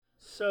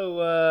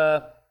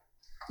So,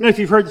 if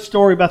you've heard the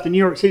story about the New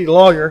York City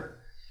lawyer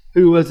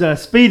who was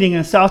speeding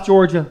in South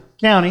Georgia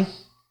County,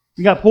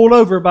 he got pulled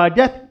over by a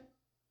deputy.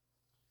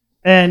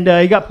 And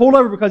he got pulled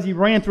over because he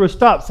ran through a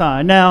stop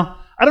sign. Now,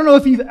 I don't know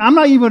if I'm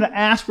not even going to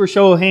ask for a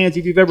show of hands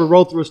if you've ever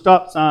rolled through a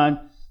stop sign,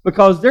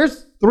 because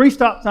there's 3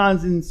 stop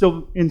signs in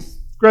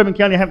Screven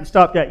County I haven't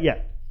stopped at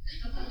yet.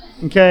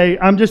 Okay,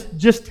 I'm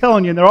just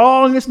telling you, they're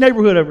all in this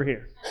neighborhood over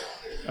here.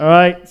 All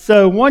right,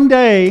 so one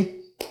day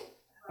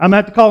I'm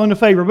going to have to call in a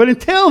favor. But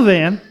until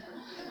then,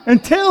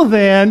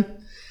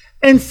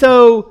 and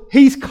so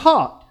he's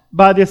caught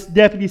by this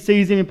deputy,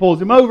 sees him and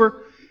pulls him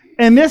over.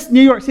 And this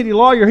New York City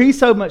lawyer, he's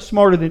so much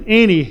smarter than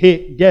any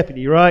hick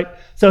deputy, right?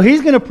 So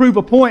he's going to prove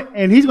a point,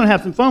 and he's going to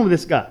have some fun with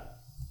this guy.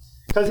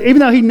 Because even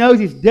though he knows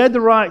he's dead to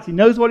rights, he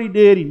knows what he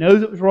did, he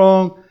knows it was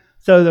wrong.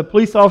 So the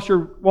police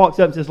officer walks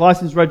up and says,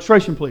 "License,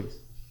 registration, please."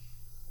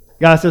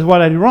 Guy says, "What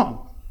did I do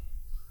wrong?"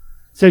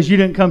 Says, "You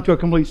didn't come to a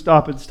complete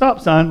stop at the stop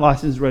sign.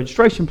 License,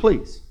 registration,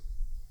 please."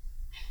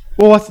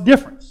 Well, what's the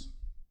difference?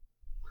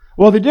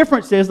 Well, the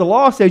difference is the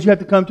law says you have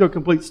to come to a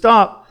complete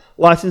stop.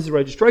 License and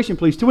registration,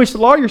 please. To which the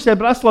lawyer said,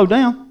 "But I slowed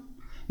down.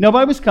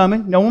 Nobody was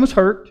coming. No one was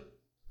hurt.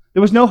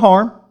 There was no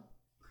harm.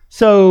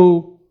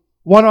 So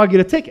why do I get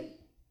a ticket?"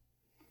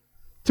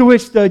 To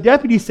which the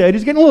deputy said,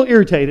 he's getting a little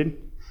irritated,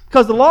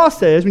 because the law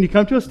says when you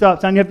come to a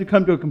stop sign, you have to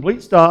come to a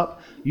complete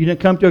stop. You didn't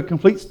come to a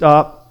complete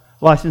stop.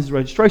 License and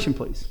registration,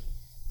 please.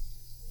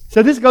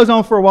 So this goes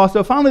on for a while.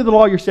 So finally the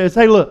lawyer says,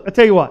 "Hey, look, I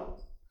tell you what.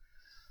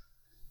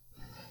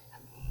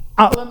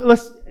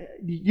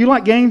 You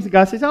like games?" The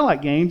guy says, "I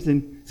like games,"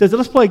 and says,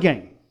 "Let's play a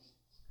game.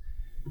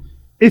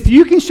 If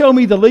you can show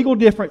me the legal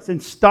difference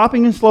in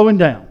stopping and slowing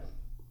down,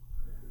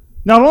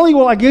 not only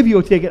will I give you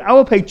a ticket, I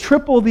will pay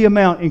triple the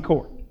amount in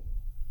court."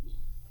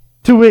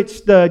 To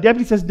which the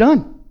deputy says,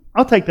 "Done.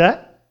 I'll take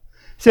that."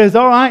 Says,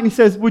 "All right." And he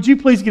says, "Would you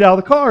please get out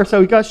of the car?"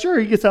 So he goes, "Sure."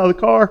 He gets out of the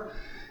car,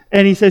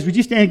 and he says, "Would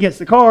you stand against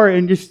the car?"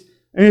 And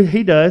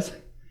he does.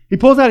 He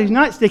pulls out his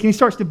nightstick and he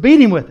starts to beat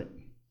him with it.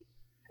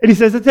 And he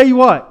says, "I tell you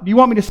what, do you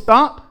want me to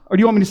stop or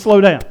do you want me to slow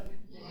down?"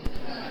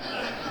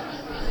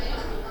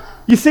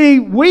 You see,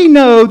 we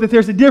know that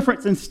there's a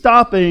difference in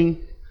stopping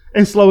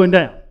and slowing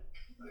down.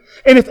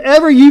 And if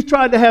ever you've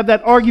tried to have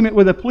that argument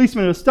with a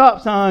policeman at a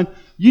stop sign,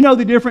 you know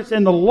the difference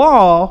in the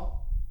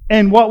law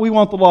and what we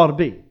want the law to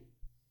be.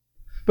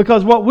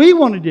 Because what we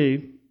want to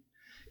do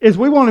is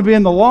we want to be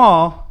in the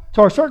law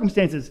to our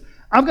circumstances.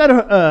 I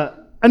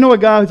know a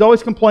guy who's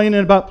always complaining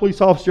about police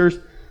officers,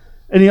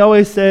 and he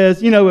always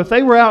says, if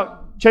they were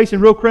out chasing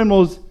real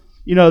criminals,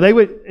 they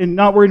would, and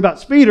not worried about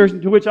speeders,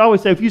 to which I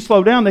always say, if you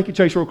slow down, they could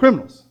chase real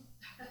criminals.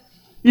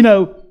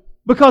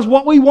 Because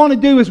what we want to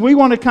do is we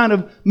want to kind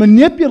of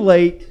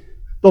manipulate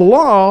the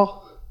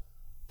law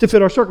to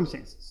fit our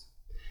circumstances.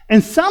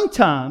 And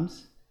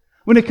sometimes,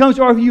 when it comes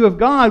to our view of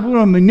God, we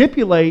want to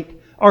manipulate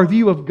our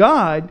view of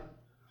God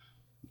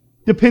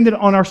dependent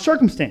on our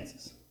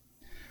circumstances.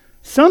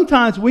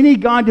 Sometimes we need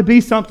God to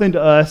be something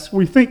to us,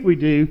 we think we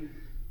do,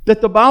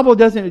 that the Bible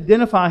doesn't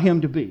identify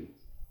Him to be.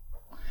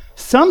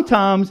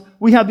 Sometimes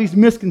we have these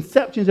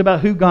misconceptions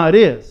about who God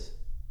is.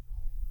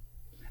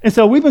 And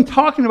so we've been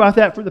talking about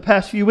that for the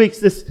past few weeks,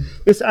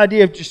 this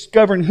idea of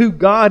discovering who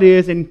God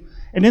is. And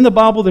in the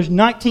Bible, there's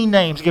 19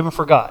 names given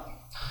for God.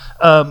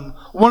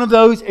 One of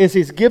those is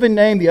His given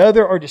name. The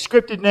other are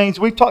descriptive names.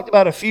 We've talked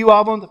about a few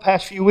of them the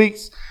past few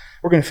weeks.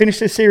 We're going to finish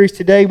this series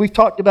today. We've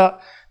talked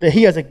about that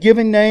He has a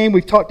given name.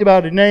 We've talked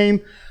about a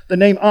name. The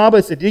name Abba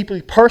is a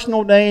deeply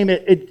personal name.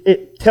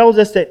 It tells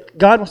us that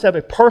God wants to have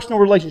a personal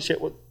relationship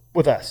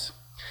with us.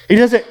 He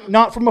does it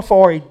not from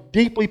afar, a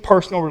deeply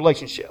personal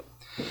relationship.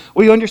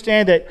 We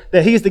understand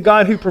that He is the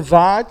God who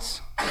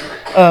provides.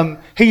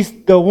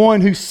 He's the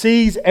one who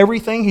sees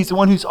everything. He's the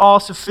one who's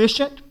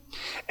all-sufficient.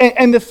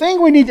 And the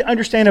thing we need to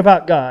understand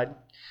about God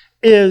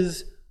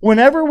is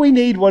whenever we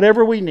need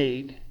whatever we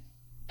need,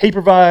 He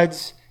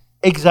provides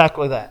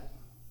exactly that.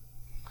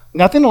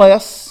 Nothing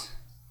less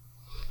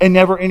and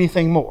never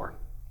anything more.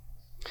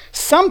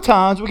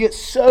 Sometimes we get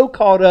so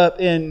caught up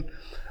in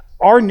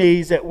our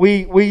needs that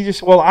we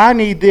just, I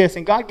need this,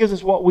 and God gives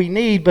us what we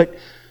need, but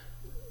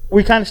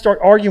we kind of start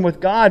arguing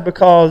with God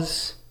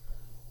because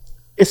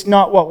it's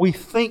not what we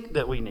think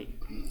that we need.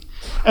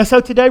 And so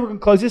today we're going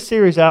to close this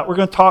series out. We're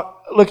going to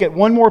look at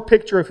one more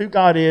picture of who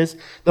God is.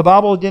 The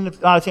Bible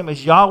identifies Him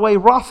as Yahweh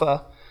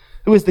Rapha,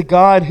 who is the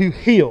God who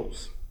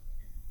heals.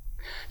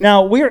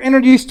 Now, we are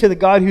introduced to the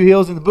God who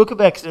heals in the book of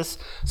Exodus.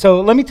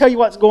 So let me tell you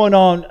what's going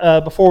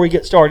on before we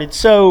get started.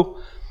 So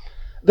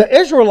the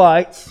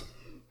Israelites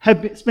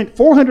have spent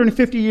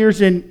 450 years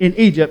in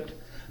Egypt.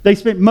 They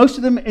spent most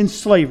of them in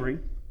slavery.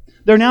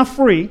 They're now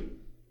free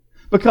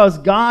because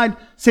God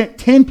sent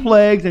 10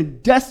 plagues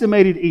and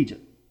decimated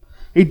Egypt.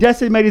 He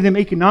decimated them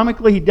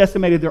economically. He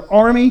decimated their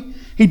army.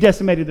 He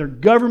decimated their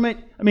government.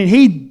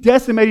 He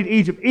decimated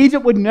Egypt.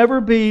 Egypt would never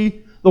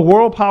be the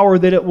world power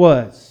that it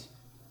was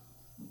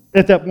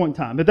at that point in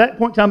time. At that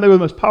point in time, they were the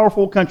most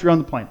powerful country on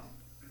the planet.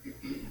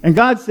 And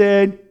God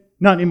said,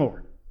 not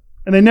anymore.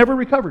 And they never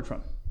recovered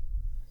from it.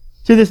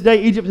 To this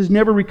day, Egypt has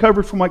never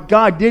recovered from what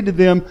God did to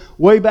them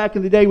way back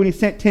in the day when He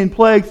sent 10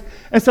 plagues.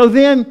 And so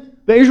then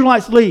the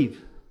Israelites leave,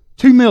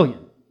 2 million.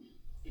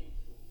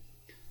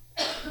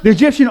 The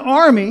Egyptian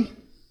army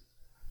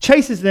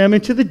chases them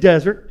into the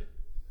desert.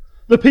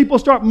 The people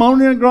start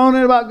moaning and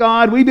groaning about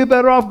God. We'd be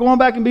better off going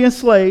back and being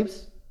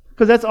slaves,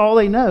 because that's all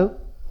they know.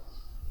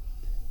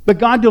 But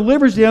God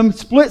delivers them,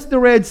 splits the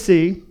Red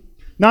Sea,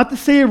 not the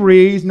Sea of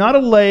Reeds, not a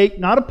lake,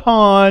 not a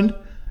pond,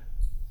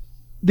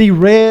 the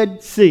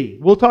Red Sea.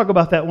 We'll talk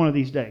about that one of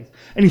these days.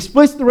 And He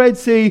splits the Red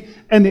Sea,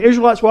 and the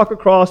Israelites walk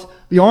across.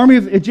 The army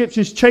of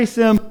Egyptians chase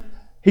them.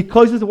 He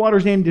closes the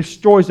waters in and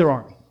destroys their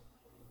army.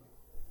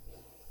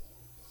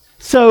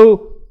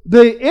 So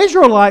the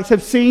Israelites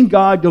have seen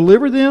God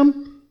deliver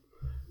them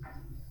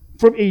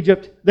from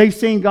Egypt. They've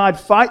seen God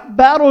fight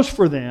battles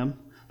for them.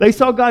 They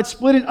saw God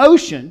split an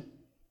ocean.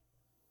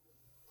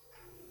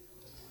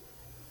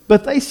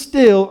 But they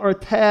still are a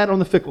tad on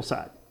the fickle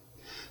side.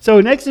 So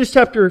in Exodus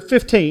chapter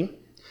 15,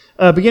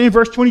 beginning in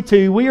verse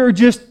 22, we are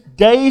just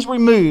days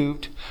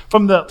removed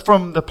from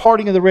the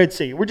parting of the Red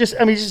Sea. We're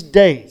just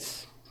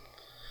days.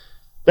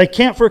 They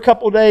camp for a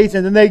couple of days,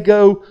 and then they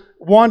go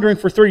wandering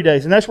for 3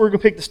 days. And that's where we're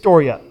going to pick the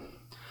story up.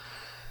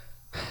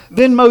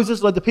 Then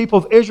Moses led the people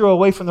of Israel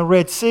away from the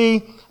Red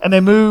Sea, and they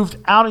moved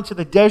out into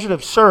the desert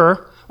of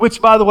Shur,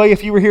 which, by the way,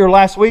 if you were here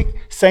last week,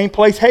 same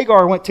place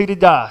Hagar went to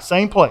die.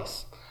 Same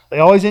place. They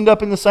always end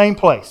up in the same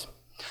place.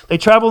 They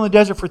traveled in the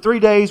desert for 3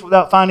 days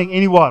without finding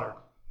any water.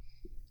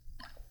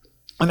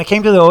 When they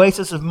came to the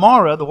oasis of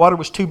Marah, the water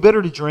was too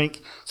bitter to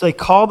drink, so they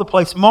called the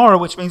place Marah,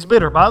 which means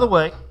bitter. By the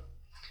way,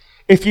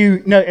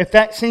 if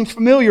that seems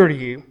familiar to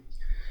you,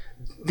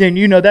 then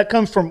you know that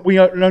comes from,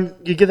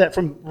 you get that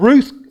from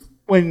Ruth,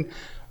 when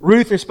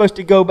Ruth is supposed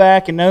to go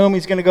back and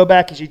Naomi's going to go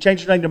back, and she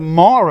changed her name to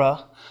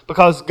Mara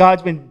because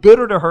God's been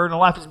bitter to her and her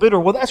life is bitter.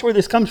 Well, that's where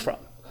this comes from.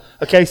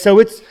 Okay,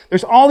 so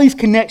there's all these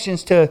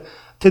connections to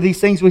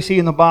these things we see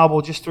in the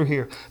Bible just through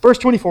here. Verse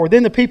 24,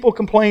 then the people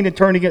complained and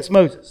turned against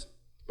Moses,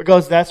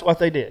 because that's what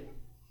they did.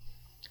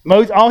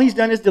 Moses, all he's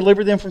done is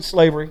deliver them from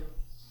slavery,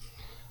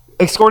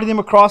 escorted them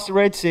across the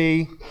Red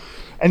Sea,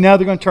 and now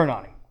they're going to turn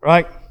on him,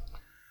 right?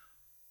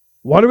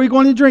 What are we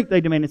going to drink?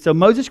 They demanded. So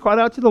Moses cried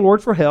out to the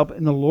Lord for help,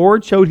 and the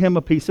Lord showed him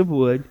a piece of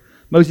wood.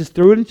 Moses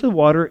threw it into the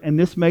water, and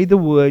this made the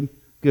water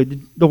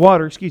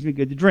good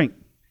to drink.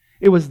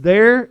 It was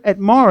there at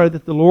Marah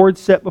that the Lord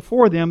set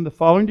before them the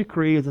following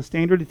decree as a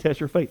standard to test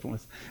your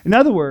faithfulness. In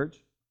other words,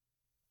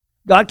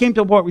 God came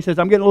to a point where He says,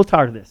 I'm getting a little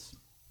tired of this.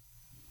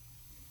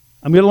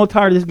 I'm getting a little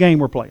tired of this game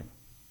we're playing.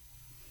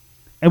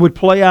 And would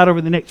play out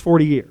over the next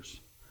 40 years.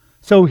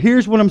 So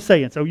here's what I'm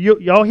saying. So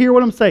y'all hear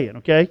what I'm saying,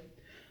 okay?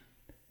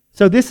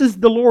 So this is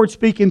the Lord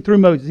speaking through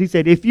Moses. He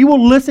said, if you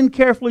will listen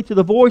carefully to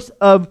the voice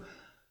of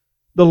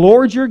the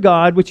Lord your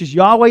God, which is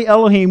Yahweh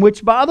Elohim,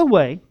 which, by the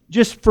way,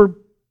 just for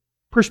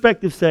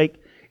perspective's sake,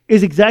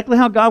 is exactly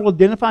how God will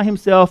identify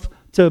Himself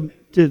to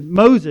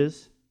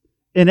Moses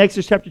in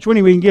Exodus chapter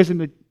 20 when He gives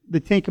him the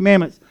Ten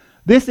Commandments.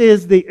 This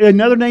is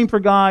another name for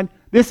God.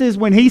 This is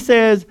when He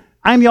says,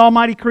 I'm the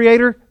Almighty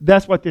Creator.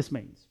 That's what this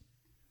means.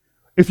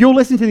 If you'll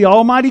listen to the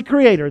Almighty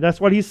Creator, that's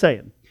what He's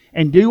saying,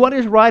 and do what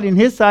is right in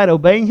His sight,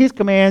 obeying His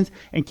commands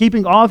and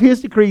keeping all of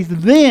His decrees,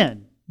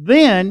 then,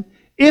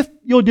 if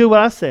you'll do what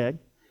I said,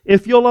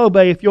 if you'll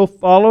obey, if you'll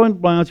follow in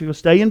bounds, if you'll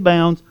stay in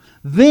bounds,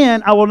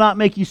 then I will not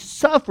make you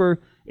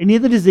suffer any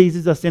of the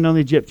diseases I sent on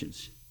the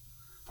Egyptians.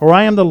 For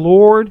I am the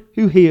Lord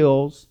who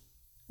heals,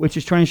 which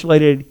is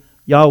translated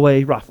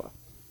Yahweh Rapha.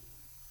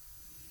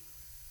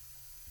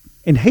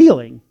 And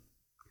healing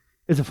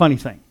is a funny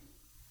thing,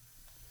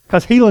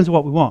 because healing is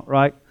what we want,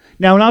 right?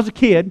 Now, when I was a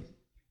kid,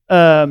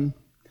 I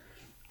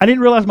didn't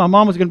realize my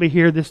mom was going to be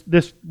here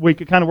this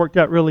week. It kind of worked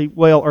out really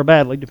well or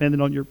badly,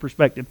 depending on your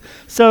perspective.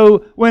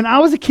 So when I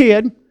was a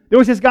kid, there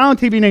was this guy on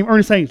TV named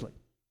Ernest Ainsley.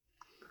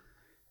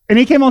 And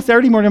he came on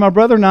Saturday morning, and my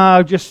brother and I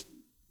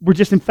were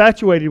just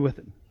infatuated with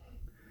him.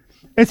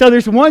 And so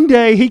there's one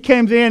day he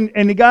comes in,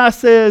 and the guy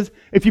says,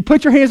 if you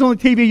put your hands on the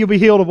TV, you'll be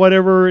healed of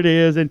whatever it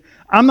is. And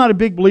I'm not a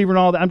big believer in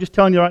all that. I'm just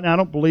telling you right now, I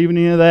don't believe in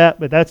any of that,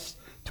 but that's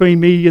between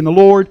me and the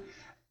Lord.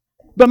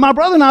 But my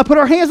brother and I put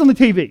our hands on the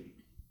TV.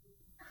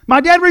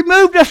 My dad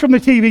removed us from the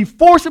TV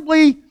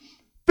forcibly,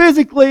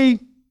 physically,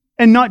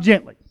 and not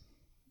gently.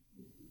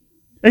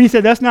 And he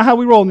said, that's not how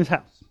we roll in this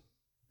house.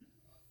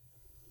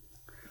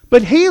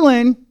 But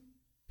healing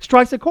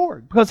strikes a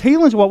chord, because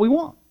healing is what we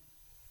want.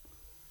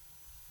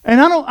 And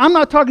I'm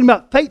not talking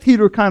about faith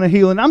healer kind of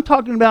healing. I'm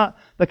talking about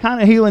the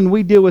kind of healing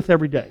we deal with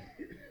every day.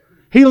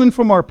 Healing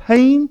from our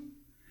pain,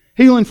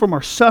 healing from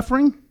our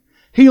suffering,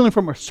 healing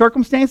from our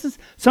circumstances.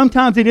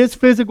 Sometimes it is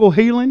physical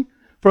healing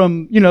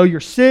from, you're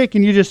sick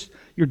and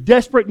you're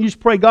desperate and you just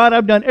pray, God,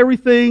 I've done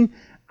everything.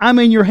 I'm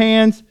in your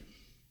hands.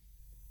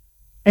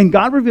 And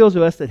God reveals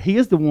to us that He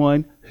is the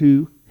one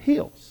who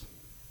heals.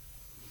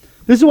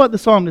 This is what the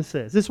psalmist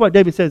says. This is what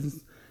David says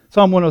in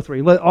Psalm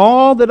 103. Let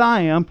all that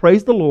I am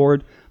praise the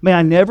Lord. May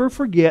I never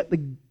forget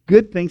the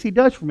good things He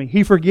does for me.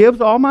 He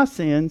forgives all my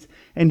sins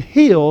and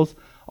heals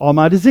all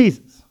my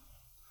diseases.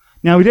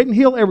 Now, He didn't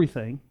heal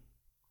everything.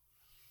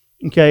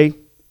 Okay?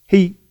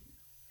 He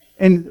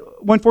in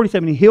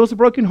 147, he heals the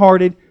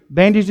brokenhearted,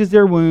 bandages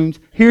their wounds.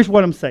 Here's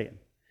what I'm saying.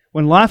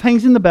 When life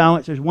hangs in the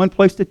balance, there's one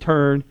place to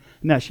turn,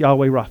 and that's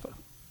Yahweh Rapha,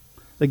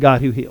 the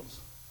God who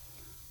heals.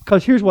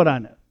 Because here's what I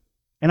know,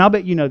 and I'll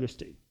bet you know this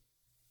too.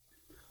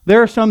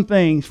 There are some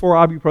things 4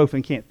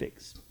 ibuprofen can't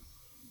fix.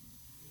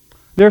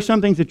 There are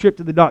some things a trip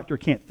to the doctor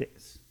can't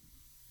fix.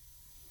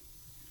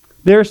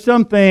 There are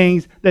some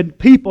things that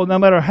people, no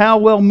matter how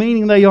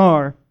well-meaning they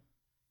are,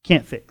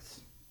 can't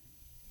fix.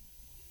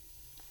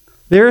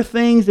 There are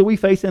things that we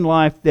face in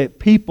life that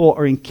people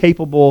are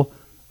incapable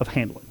of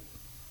handling.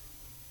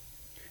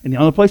 And the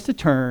only place to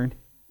turn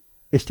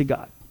is to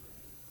God.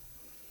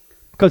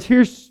 Because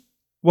here's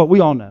what we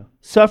all know.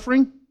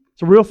 Suffering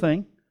is a real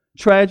thing.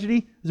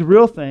 Tragedy is a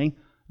real thing.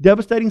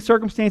 Devastating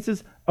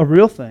circumstances, a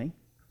real thing.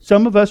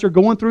 Some of us are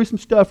going through some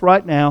stuff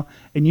right now,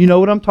 and you know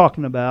what I'm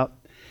talking about.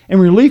 And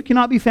relief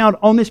cannot be found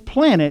on this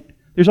planet.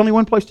 There's only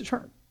one place to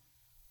turn.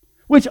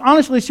 Which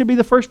honestly should be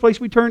the first place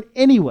we turn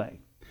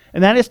anyway.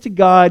 And that is to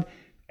God.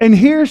 And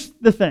here's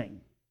the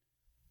thing.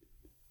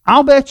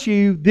 I'll bet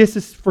you this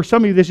is, for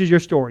some of you, this is your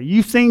story.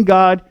 You've seen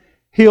God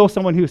heal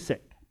someone who is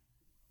sick.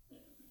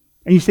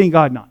 And you've seen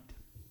God not.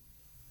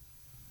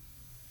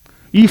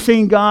 You've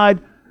seen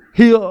God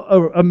heal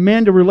or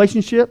amend a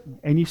relationship,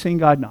 and you've seen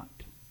God not.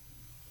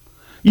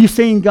 You've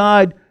seen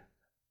God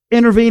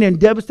intervene in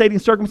devastating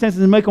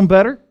circumstances and make them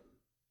better,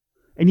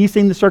 and you've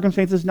seen the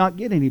circumstances not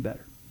get any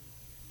better.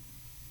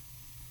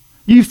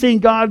 You've seen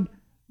God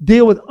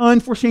deal with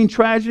unforeseen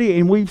tragedy,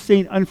 and we've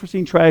seen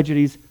unforeseen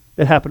tragedies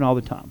that happen all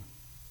the time.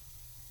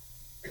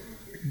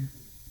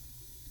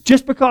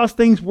 Just because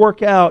things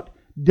work out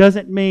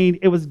doesn't mean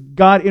it was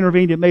God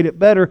intervened and made it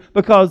better,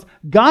 because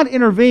God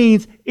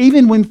intervenes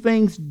even when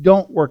things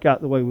don't work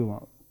out the way we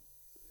want.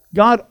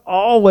 God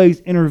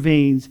always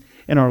intervenes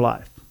in our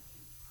life.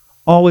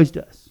 Always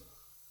does.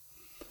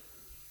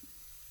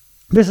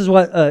 This is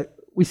what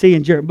we see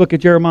in the book of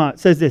Jeremiah. It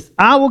says this,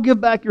 I will give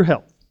back your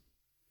health,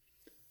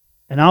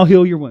 and I'll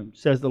heal your wounds,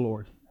 says the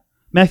Lord.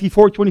 Matthew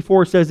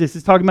 4:24 says this.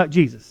 It's talking about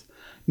Jesus.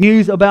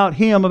 News about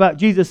him, about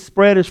Jesus,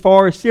 spread as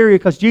far as Syria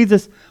because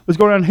Jesus was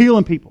going around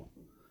healing people.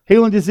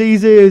 Healing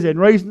diseases and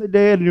raising the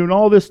dead and doing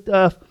all this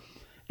stuff.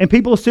 And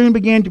people soon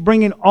began to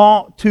bring in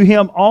to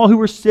him all who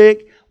were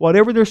sick,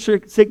 whatever their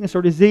sickness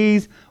or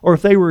disease, or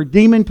if they were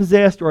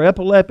demon-possessed or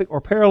epileptic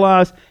or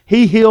paralyzed,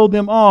 he healed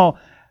them all.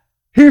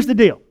 Here's the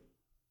deal.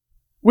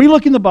 We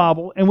look in the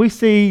Bible and we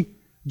see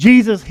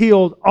Jesus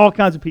healed all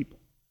kinds of people.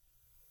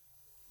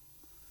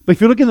 But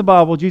if you look in the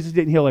Bible, Jesus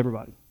didn't heal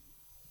everybody.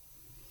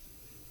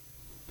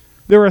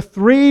 There are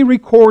 3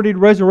 recorded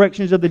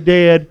resurrections of the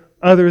dead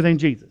other than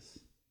Jesus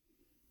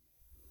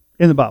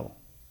in the Bible,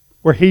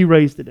 where he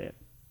raised the dead.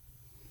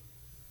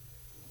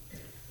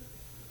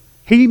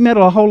 He met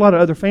a whole lot of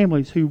other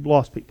families who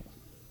lost people.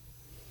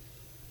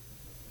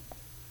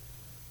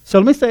 So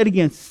let me say it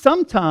again.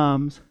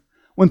 Sometimes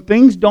when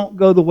things don't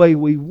go the way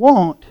we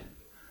want,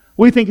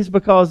 we think it's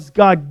because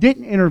God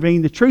didn't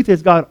intervene. The truth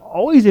is God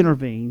always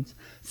intervenes.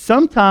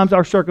 Sometimes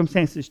our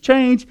circumstances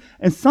change,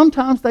 and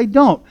sometimes they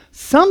don't.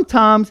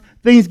 Sometimes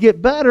things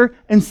get better,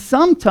 and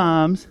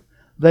sometimes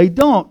they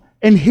don't.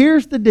 And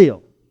here's the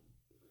deal.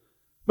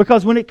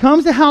 Because when it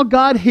comes to how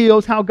God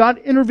heals, how God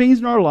intervenes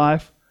in our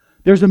life,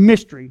 there's a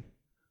mystery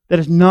that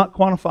is not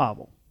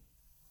quantifiable.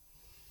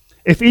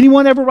 If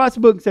anyone ever writes a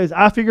book and says,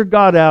 I figured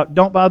God out,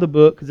 don't buy the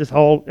book because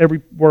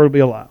every word will be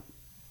a lie.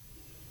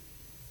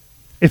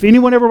 If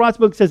anyone ever writes a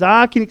book and says,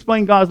 I can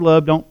explain God's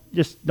love, don't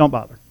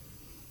bother.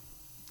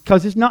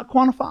 Because it's not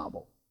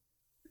quantifiable.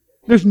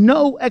 There's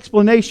no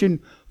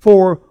explanation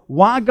for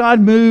why God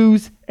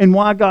moves and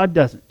why God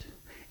doesn't.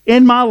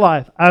 In my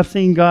life, I've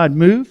seen God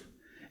move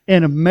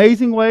in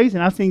amazing ways,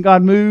 and I've seen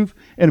God move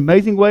in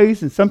amazing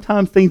ways, and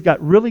sometimes things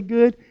got really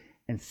good,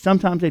 and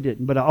sometimes they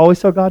didn't. But I always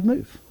saw God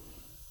move.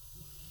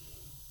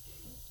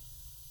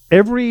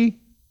 Every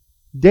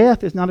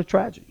death is not a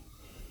tragedy.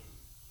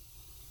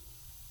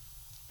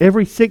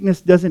 Every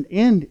sickness doesn't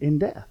end in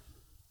death.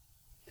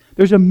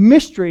 There's a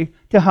mystery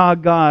to how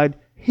God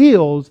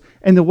heals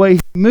and the way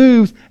He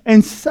moves.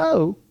 And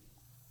so,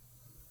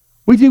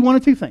 we do one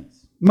of 2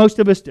 things. Most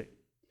of us do.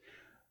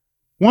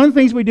 One of the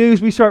things we do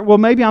is we start, well,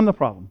 maybe I'm the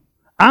problem.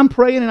 I'm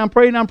praying and I'm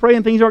praying and I'm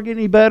praying. Things aren't getting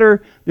any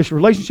better. This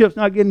relationship's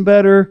not getting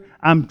better.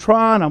 I'm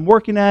trying. I'm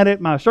working at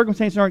it. My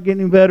circumstances aren't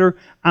getting any better.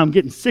 I'm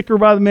getting sicker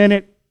by the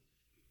minute.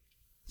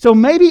 So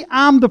maybe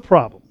I'm the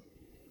problem.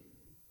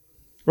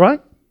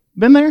 Right?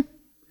 Been there?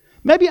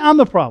 Maybe I'm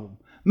the problem.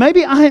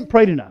 Maybe I hadn't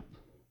prayed enough.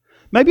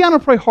 Maybe I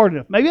don't pray hard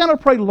enough. Maybe I don't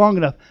pray long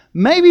enough.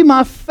 Maybe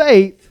my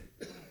faith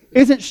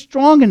isn't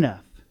strong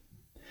enough.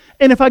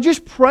 And if I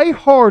just pray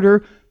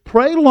harder,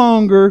 pray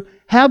longer,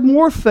 have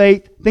more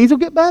faith, things will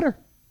get better.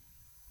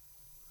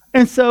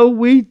 And so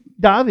we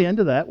dive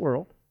into that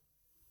world.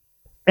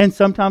 And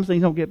sometimes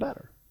things don't get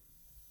better.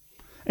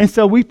 And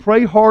so we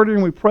pray harder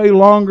and we pray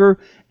longer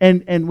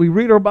and we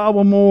read our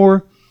Bible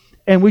more.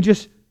 And we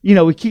just,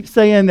 we keep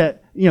saying that,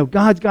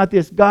 God's got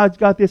this, God's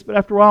got this. But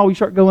after a while we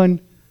start going,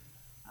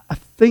 I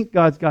think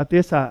God's got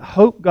this. I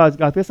hope God's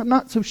got this. I'm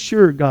not so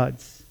sure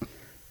God's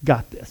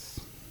got this.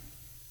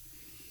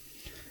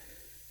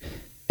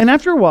 And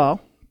after a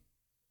while,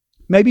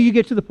 maybe you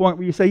get to the point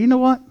where you say, you know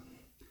what?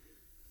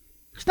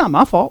 It's not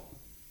my fault.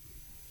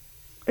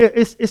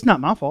 It's not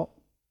my fault.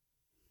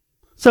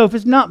 So if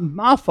it's not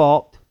my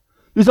fault,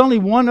 there's only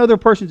one other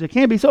person's it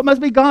can be, so it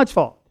must be God's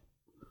fault.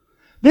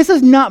 This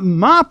is not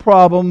my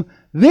problem.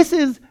 This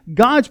is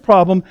God's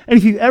problem. And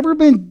if you've ever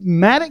been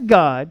mad at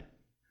God,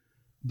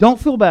 don't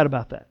feel bad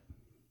about that,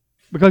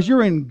 because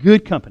you're in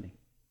good company.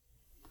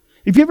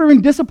 If you've ever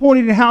been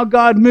disappointed in how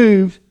God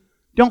moves,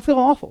 don't feel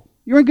awful.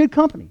 You're in good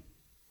company.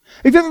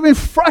 If you've ever been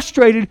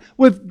frustrated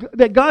with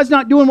that God's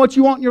not doing what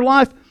you want in your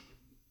life,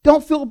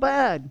 don't feel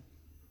bad.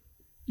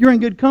 You're in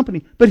good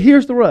company. But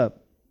here's the rub.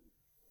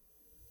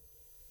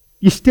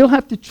 You still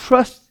have to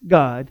trust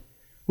God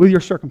with your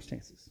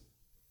circumstances.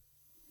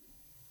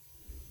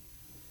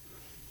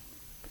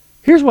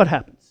 Here's what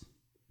happens.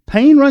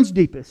 Pain runs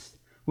deepest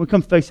when we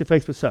come face to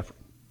face with suffering.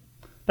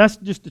 That's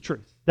just the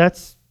truth.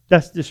 That's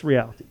just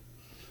reality.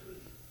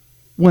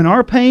 When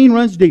our pain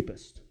runs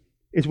deepest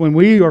is when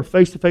we are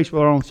face to face with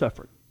our own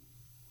suffering.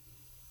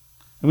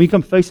 And when we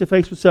come face to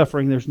face with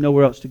suffering, there's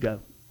nowhere else to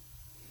go.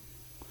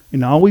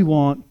 And all we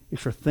want is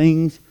for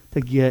things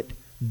to get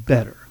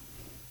better.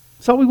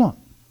 That's all we want.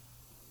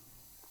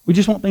 We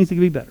just want things to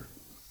be better.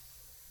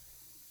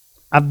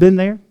 I've been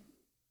there.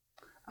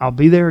 I'll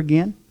be there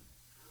again.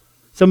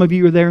 Some of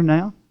you are there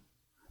now.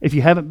 If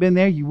you haven't been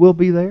there, you will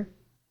be there.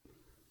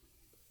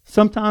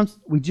 Sometimes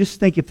we just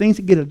think if things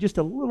get just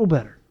a little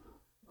better,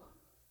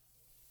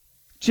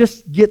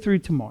 just get through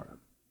tomorrow.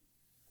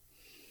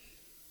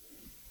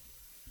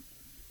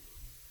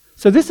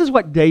 So this is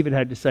what David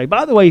had to say.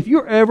 By the way, if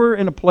you're ever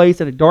in a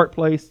place, at a dark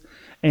place,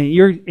 and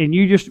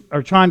you just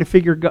are trying to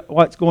figure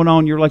what's going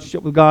on in your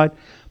relationship with God,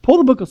 pull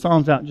the book of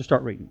Psalms out and just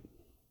start reading.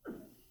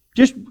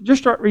 Just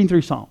start reading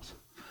through Psalms.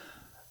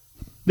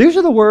 These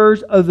are the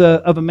words of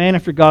a man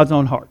after God's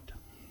own heart.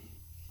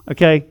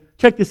 Okay?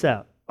 Check this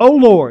out. "O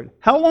Lord,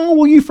 how long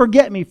will you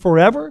forget me?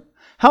 Forever?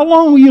 How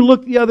long will you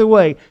look the other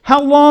way? How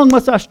long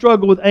must I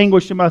struggle with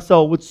anguish in my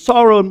soul, with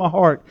sorrow in my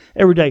heart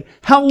every day?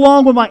 How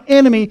long will my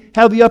enemy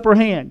have the upper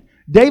hand?"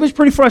 David's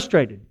pretty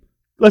frustrated.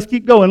 Let's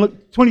keep going.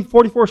 Look,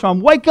 44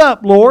 Psalm. "Wake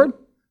up, Lord."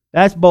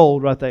 That's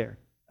bold right there.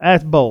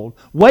 That's bold.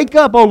 "Wake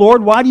up, O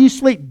Lord. Why do you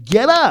sleep?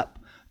 Get up.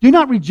 Do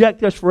not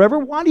reject us forever.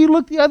 Why do you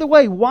look the other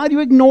way? Why do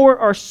you ignore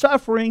our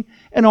suffering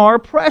and our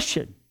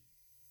oppression?"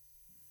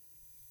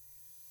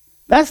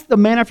 That's the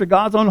man after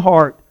God's own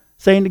heart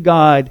saying to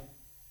God,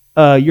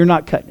 you're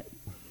not cutting it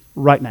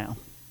right now.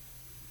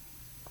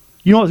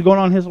 You know what's going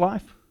on in his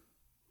life?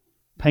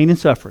 Pain and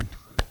suffering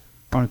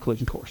are on a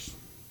collision course.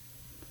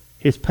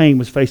 His pain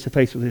was face to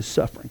face with his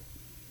suffering.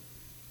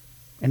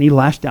 And he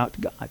lashed out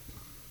to God.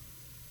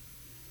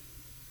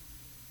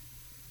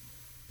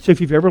 So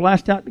if you've ever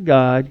lashed out to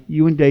God,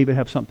 you and David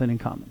have something in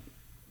common.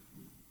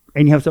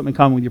 And you have something in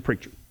common with your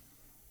preacher.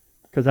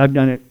 Because I've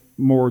done it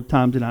more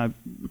times than I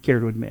care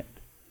to admit.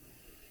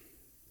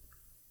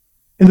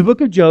 In the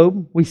book of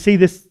Job, we see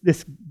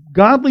this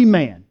godly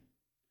man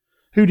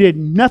who did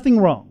nothing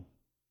wrong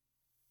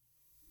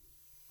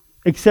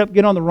except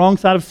get on the wrong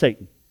side of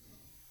Satan.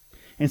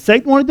 And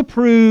Satan wanted to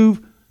prove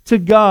to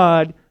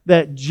God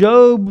that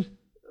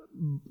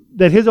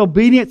his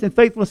obedience and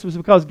faithfulness was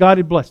because God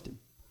had blessed him.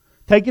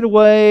 Take it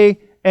away,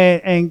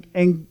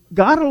 and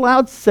God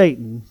allowed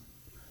Satan.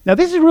 Now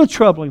this is real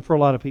troubling for a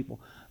lot of people.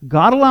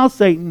 God allowed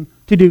Satan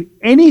to do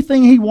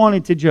anything he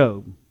wanted to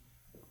Job,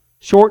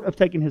 short of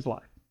taking his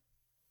life.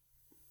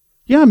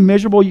 You know how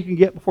miserable you can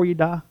get before you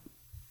die?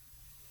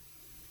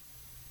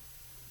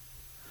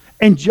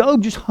 And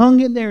Job just hung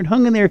in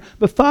there,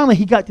 but finally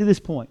he got to this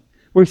point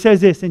where he says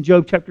this in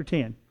Job chapter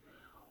 10.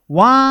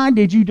 "Why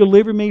did you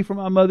deliver me from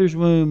my mother's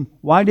womb?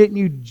 Why didn't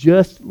you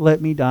just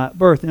let me die at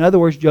birth?" In other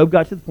words, Job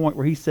got to the point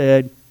where he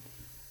said,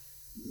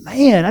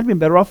 "Man, I'd been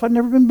better off if I'd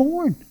never been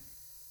born."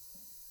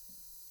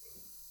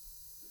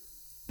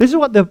 This is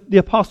what the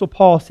Apostle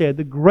Paul said,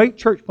 the great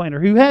church planter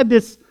who had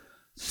this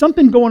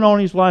something going on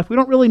in his life. We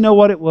don't really know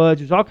what it was.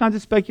 There's all kinds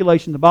of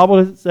speculation. The Bible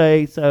doesn't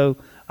say, so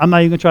I'm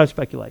not even going to try to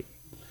speculate.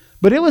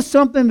 But it was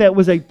something that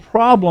was a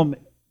problem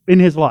in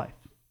his life.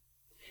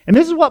 And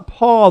this is what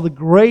Paul, the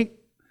great,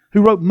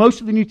 who wrote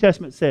most of the New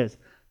Testament, says.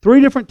 3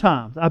 different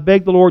times, "I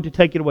beg the Lord to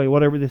take it away,"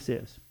 whatever this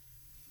is.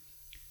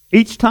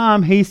 Each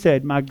time he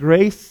said, "My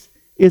grace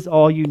is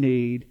all you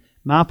need.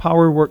 My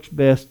power works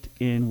best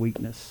in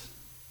weakness."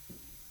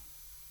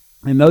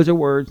 And those are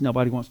words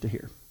nobody wants to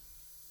hear.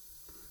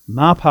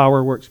 My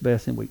power works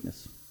best in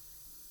weakness.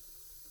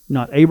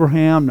 Not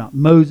Abraham, not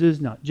Moses,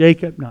 not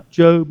Jacob, not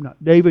Job,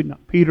 not David,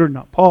 not Peter,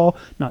 not Paul,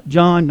 not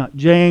John, not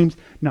James,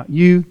 not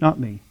you, not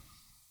me.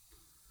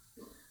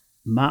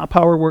 My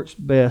power works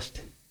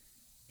best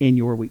in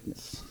your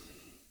weakness.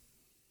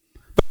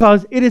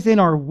 Because it is in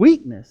our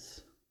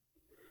weakness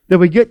that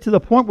we get to the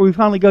point where we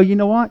finally go, you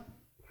know what?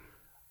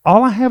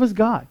 All I have is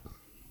God.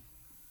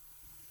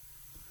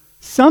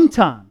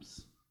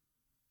 Sometimes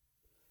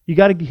you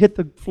got to hit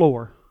the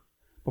floor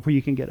before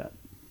you can get up.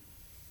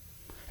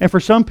 And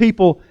for some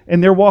people in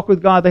their walk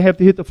with God, they have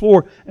to hit the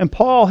floor. And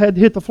Paul had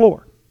to hit the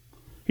floor.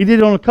 He did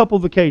it on a couple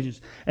of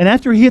occasions. And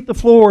after he hit the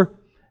floor,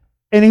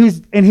 And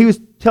he was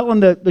telling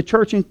the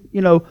church in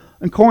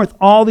Corinth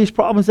all these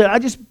problems that I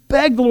just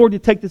begged the Lord to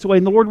take this away,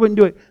 and the Lord wouldn't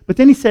do it. But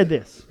then he said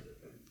this.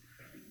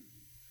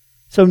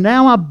 So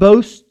now I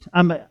boast,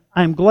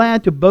 I'm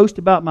glad to boast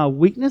about my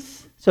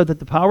weakness so that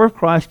the power of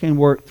Christ can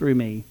work through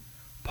me.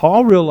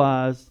 Paul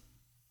realized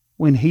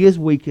when he is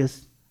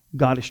weakest,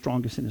 God is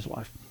strongest in his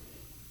life.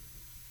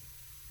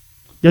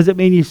 Does it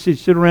mean you should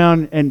sit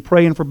around and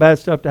praying for bad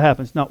stuff to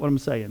happen? It's not what I'm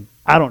saying.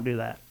 I don't do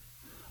that.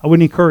 I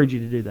wouldn't encourage you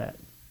to do that.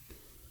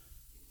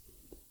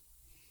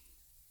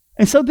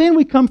 And so then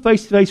we come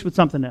face to face with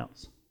something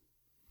else.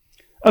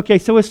 Okay,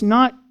 so it's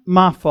not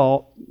my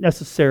fault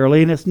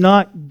necessarily, and it's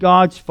not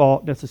God's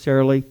fault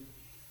necessarily.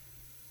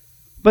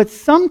 But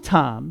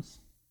sometimes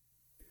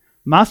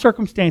my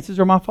circumstances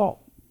are my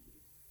fault.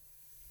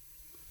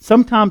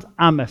 Sometimes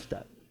I messed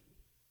up.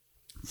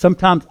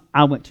 Sometimes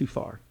I went too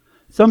far.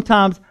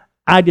 Sometimes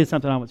I did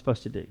something I wasn't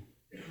supposed to do.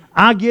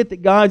 I get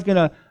that God's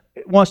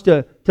wants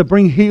to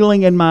bring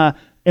healing in my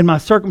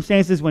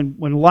circumstances when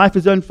life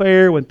is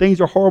unfair, when things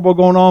are horrible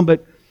going on,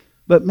 but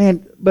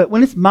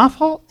when it's my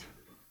fault,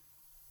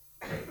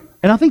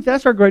 and I think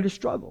that's our greatest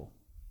struggle.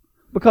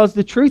 Because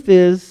the truth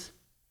is,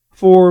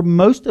 for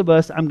most of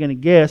us, I'm going to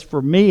guess,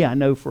 for me, I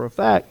know for a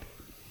fact,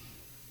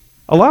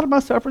 a lot of my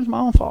suffering is my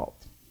own fault.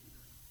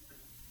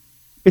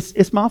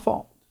 It's my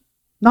fault.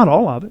 Not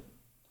all of it.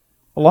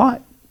 A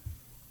lot.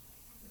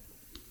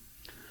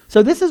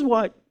 So this is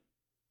what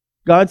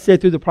God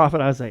said through the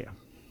prophet Isaiah.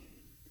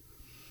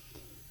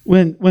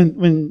 When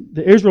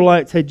the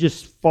Israelites had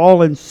just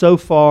fallen so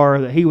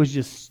far that he was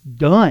just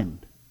done.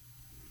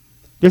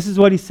 This is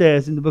what he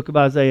says in the book of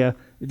Isaiah,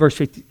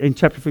 in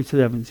chapter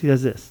 57. He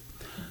says this.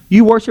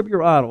 You worship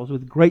your idols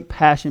with great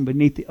passion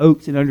beneath the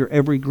oaks and under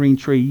every green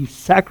tree. You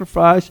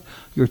sacrifice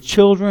your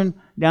children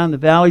down the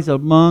valleys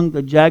among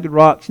the jagged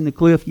rocks in the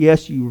cliff.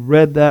 Yes, you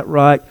read that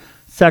right.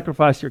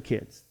 Sacrifice your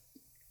kids.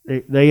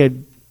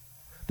 The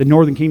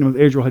northern kingdom of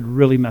Israel had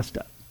really messed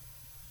up.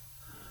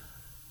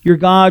 Your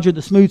gods are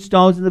the smooth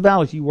stones in the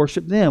valleys. You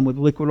worship them with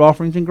liquid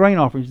offerings and grain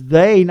offerings.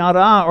 They, not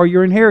I, are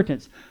your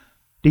inheritance.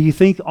 Do you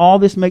think all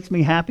this makes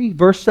me happy?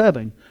 Verse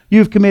 7. You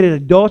have committed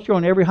adultery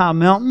on every high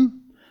mountain.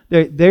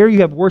 There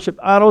you have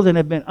worshipped idols and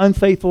have been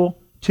unfaithful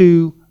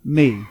to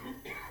me.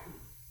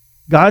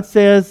 God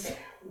says,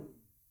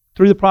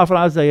 through the prophet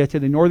Isaiah, to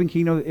the northern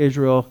kingdom of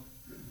Israel,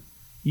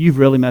 you've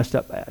really messed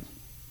up bad.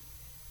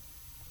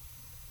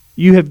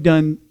 You have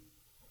done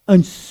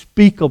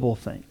unspeakable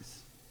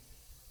things.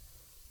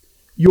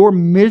 Your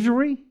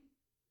misery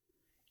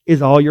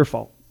is all your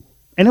fault.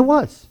 And it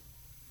was.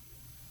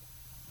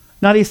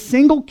 Not a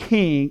single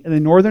king in the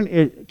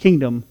northern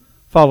kingdom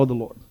followed the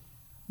Lord.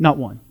 Not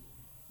one.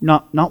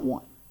 Not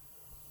one.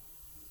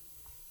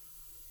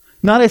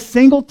 Not a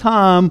single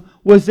time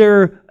were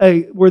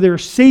there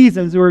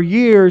seasons or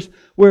years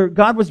where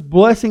God was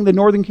blessing the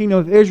northern kingdom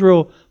of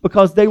Israel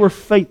because they were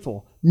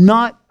faithful.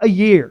 Not a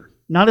year.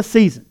 Not a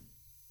season.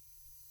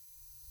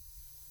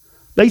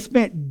 They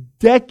spent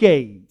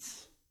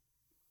decades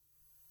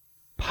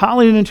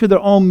piling into their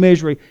own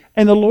misery.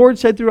 And the Lord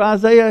said through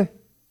Isaiah,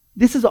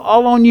 this is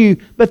all on you.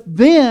 But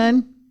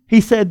then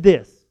he said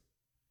this.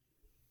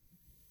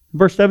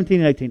 Verse 17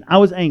 and 18. I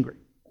was angry,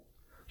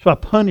 so I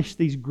punished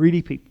these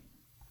greedy people.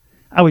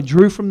 I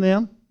withdrew from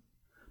them,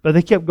 but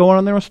they kept going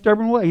on their own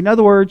stubborn way. In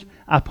other words,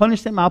 I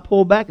punished them, I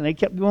pulled back, and they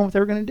kept doing what they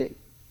were going to do.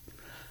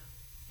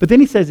 But then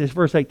he says this,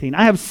 verse 18.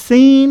 I have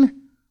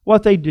seen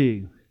what they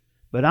do,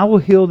 but I will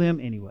heal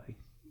them anyway.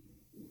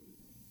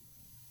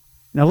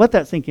 Now let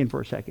that sink in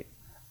for a second.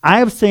 I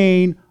have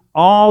seen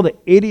all the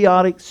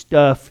idiotic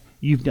stuff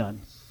you've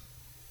done.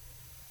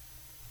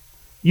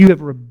 You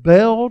have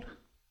rebelled,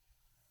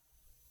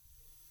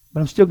 but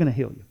I'm still going to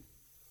heal you.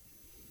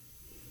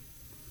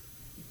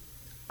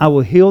 I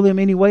will heal them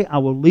anyway. I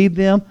will lead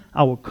them.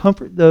 I will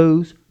comfort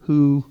those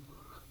who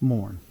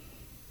mourn.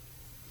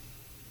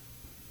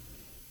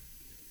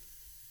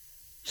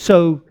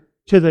 So,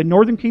 to the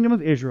northern kingdom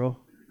of Israel,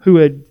 who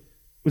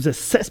was a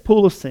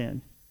cesspool of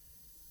sin,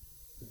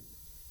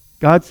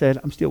 God said,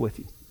 I'm still with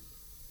you.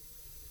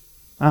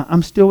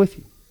 I'm still with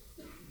you.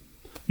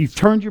 You've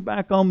turned your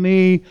back on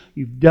me.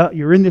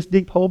 You're in this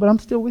deep hole, but I'm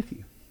still with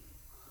you.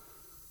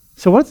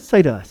 So what does it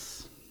say to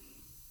us?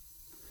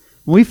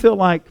 When we feel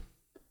like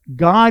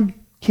God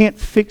can't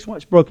fix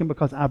what's broken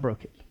because I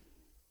broke it.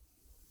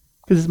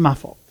 Because it's my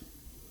fault.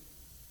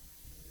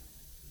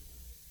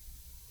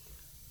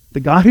 The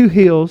God who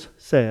heals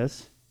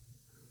says,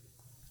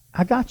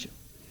 I got you.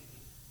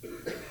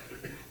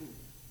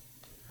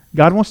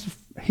 God wants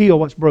to heal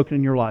what's broken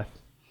in your life.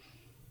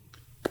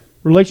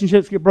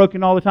 Relationships get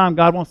broken all the time.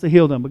 God wants to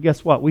heal them. But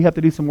guess what? We have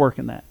to do some work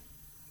in that.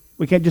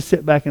 We can't just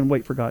sit back and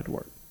wait for God to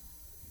work.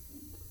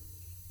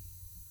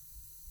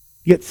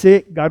 Get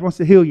sick, God wants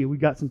to heal you. We've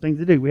got some things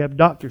to do. We have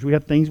doctors. We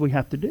have things we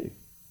have to do.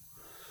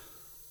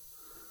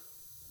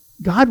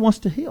 God wants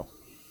to heal.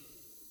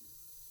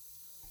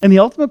 And the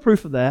ultimate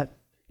proof of that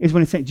is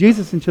when He sent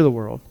Jesus into the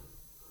world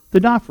to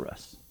die for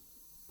us.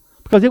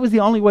 Because it was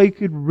the only way He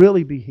could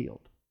really be healed.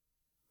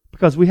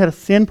 Because we had a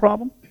sin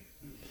problem.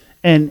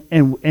 And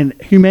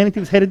humanity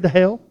was headed to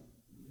hell.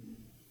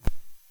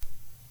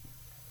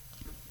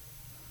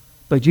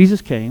 But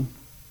Jesus came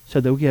so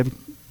that we could have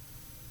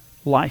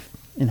life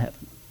in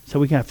heaven. So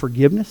we can have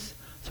forgiveness,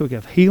 so we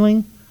can have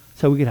healing,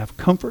 so we can have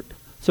comfort,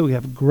 so we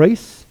can have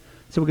grace,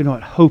 so we can know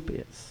what hope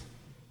is.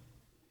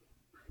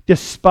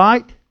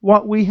 Despite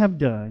what we have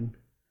done,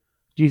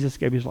 Jesus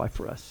gave his life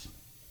for us.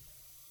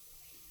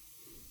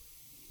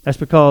 That's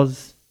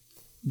because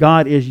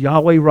God is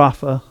Yahweh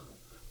Rapha,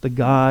 the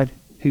God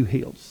who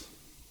heals.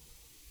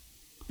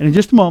 And in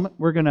just a moment,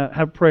 we're going to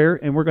have prayer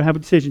and we're going to have a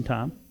decision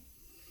time.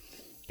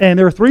 And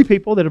there are 3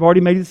 people that have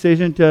already made a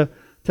decision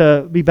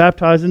to be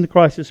baptized into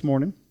Christ this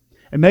morning.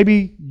 And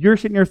maybe you're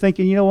sitting there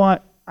thinking, you know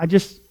what?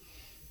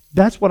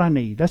 That's what I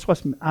need. That's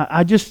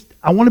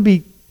I want to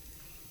be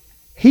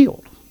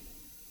healed.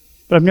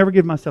 But I've never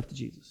given myself to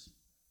Jesus.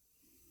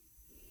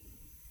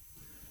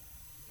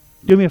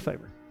 Do me a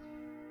favor.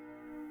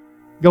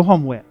 Go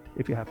home wet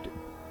if you have to.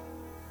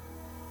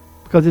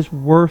 Because it's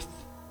worth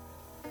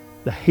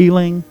the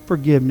healing,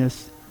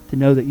 forgiveness, to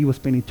know that you will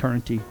spend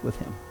eternity with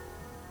him.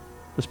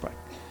 Let's pray.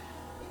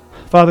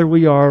 Father,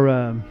 we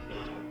are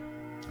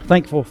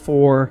thankful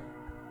for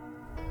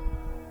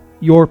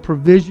your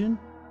provision,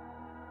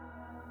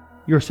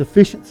 your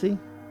sufficiency.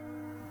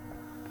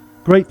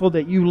 Grateful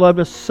that you loved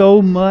us so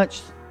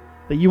much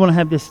that you want to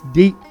have this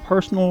deep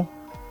personal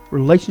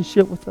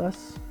relationship with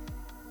us.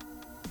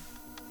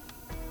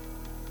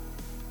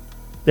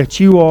 That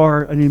you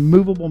are an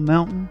immovable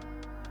mountain.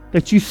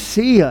 That you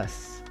see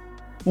us.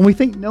 When we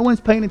think no one's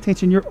paying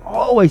attention, you're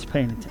always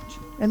paying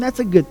attention. And that's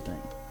a good thing.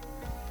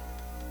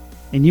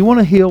 And you want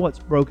to heal what's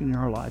broken in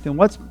our life. And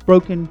what's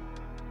broken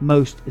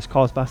most is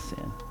caused by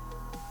sin.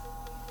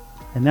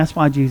 And that's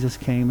why Jesus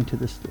came into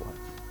this life.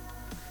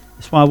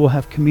 That's why we'll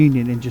have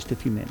communion in just a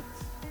few minutes.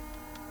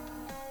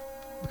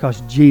 Because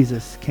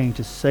Jesus came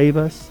to save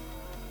us,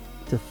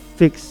 to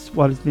fix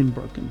what has been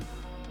broken.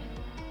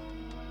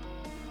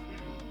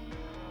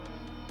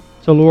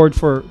 So Lord,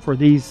 for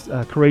these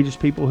courageous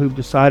people who've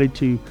decided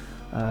to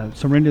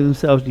surrender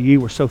themselves to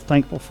you, we're so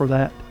thankful for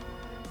that.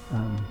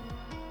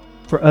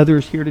 For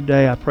others here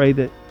today, I pray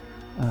that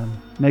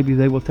maybe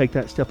they will take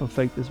that step of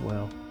faith as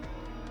well.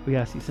 We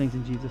ask these things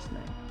in Jesus'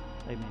 name.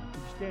 Amen. Would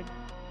you stand?